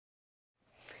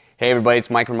Hey everybody, it's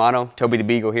Mike Romano, Toby the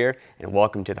Beagle here, and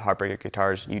welcome to the Heartbreaker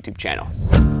Guitars YouTube channel.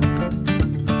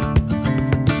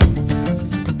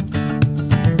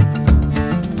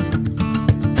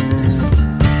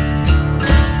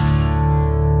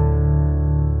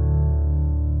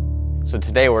 So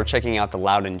today we're checking out the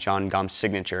Lowden Jon Gomm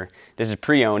Signature. This is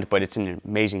pre-owned, but it's in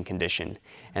amazing condition.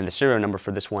 And the serial number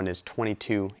for this one is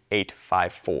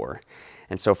 22854.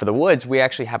 And so for the woods, we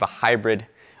actually have a hybrid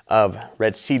of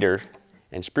red cedar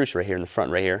and spruce right here in the front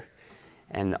right here.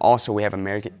 And also we have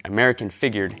American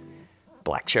figured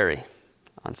black cherry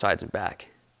on sides and back.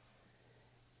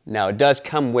 Now it does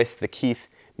come with the Keith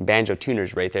Banjo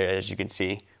tuners right there, as you can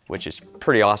see, which is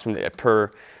pretty awesome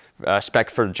per spec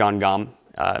for Jon Gomm.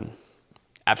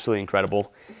 Absolutely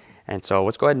incredible. And so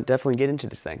let's go ahead and definitely get into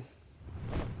this thing.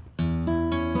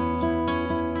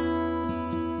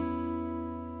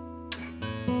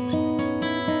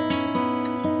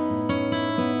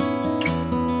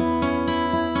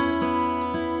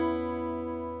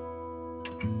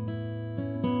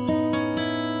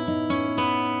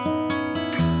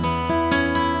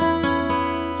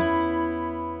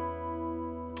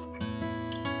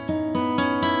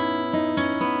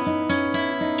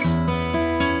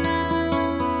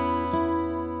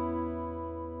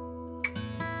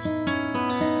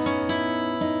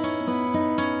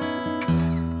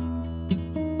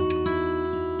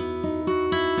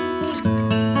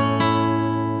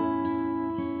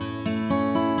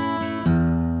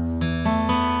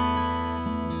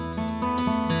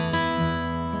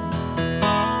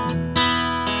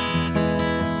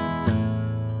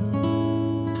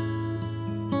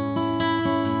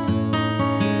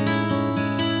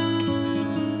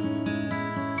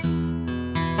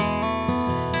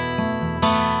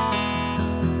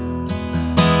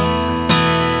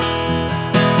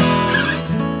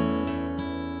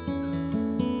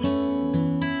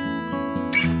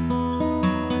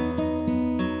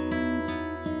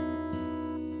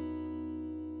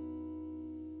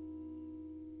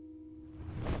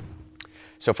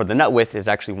 So for the nut width is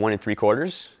actually 1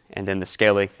 3/4, and then the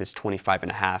scale length is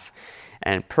 25.5.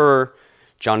 And per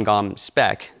Jon Gomm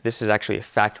spec, this is actually a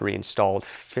factory installed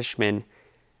Fishman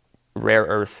Rare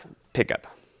Earth pickup.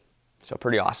 So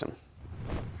pretty awesome.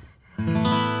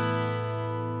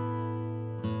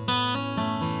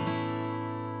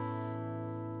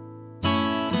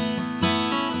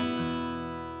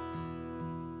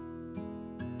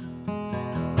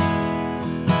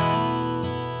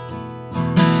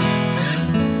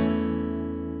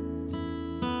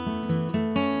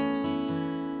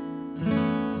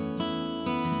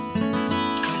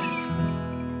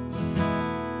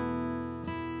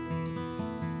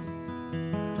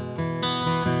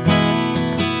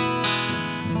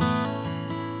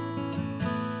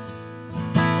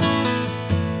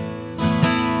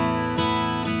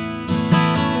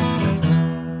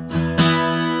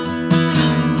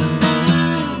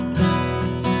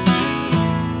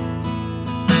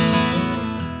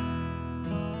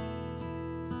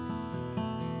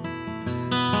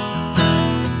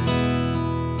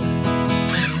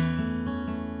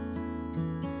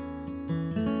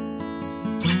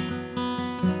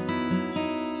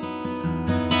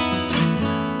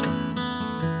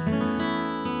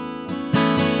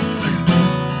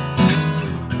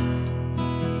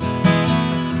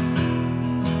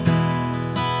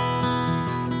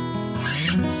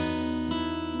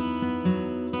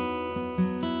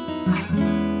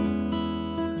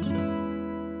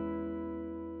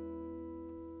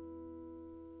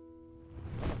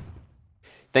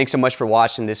 Thanks so much for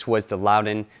watching. This was the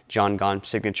Lowden Jon Gomm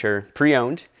Signature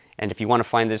pre-owned. And if you want to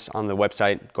find this on the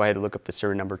website, go ahead and look up the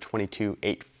serial number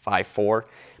 22854.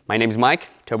 My name is Mike,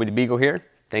 Toby the Beagle here.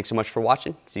 Thanks so much for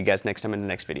watching. See you guys next time in the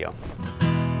next video.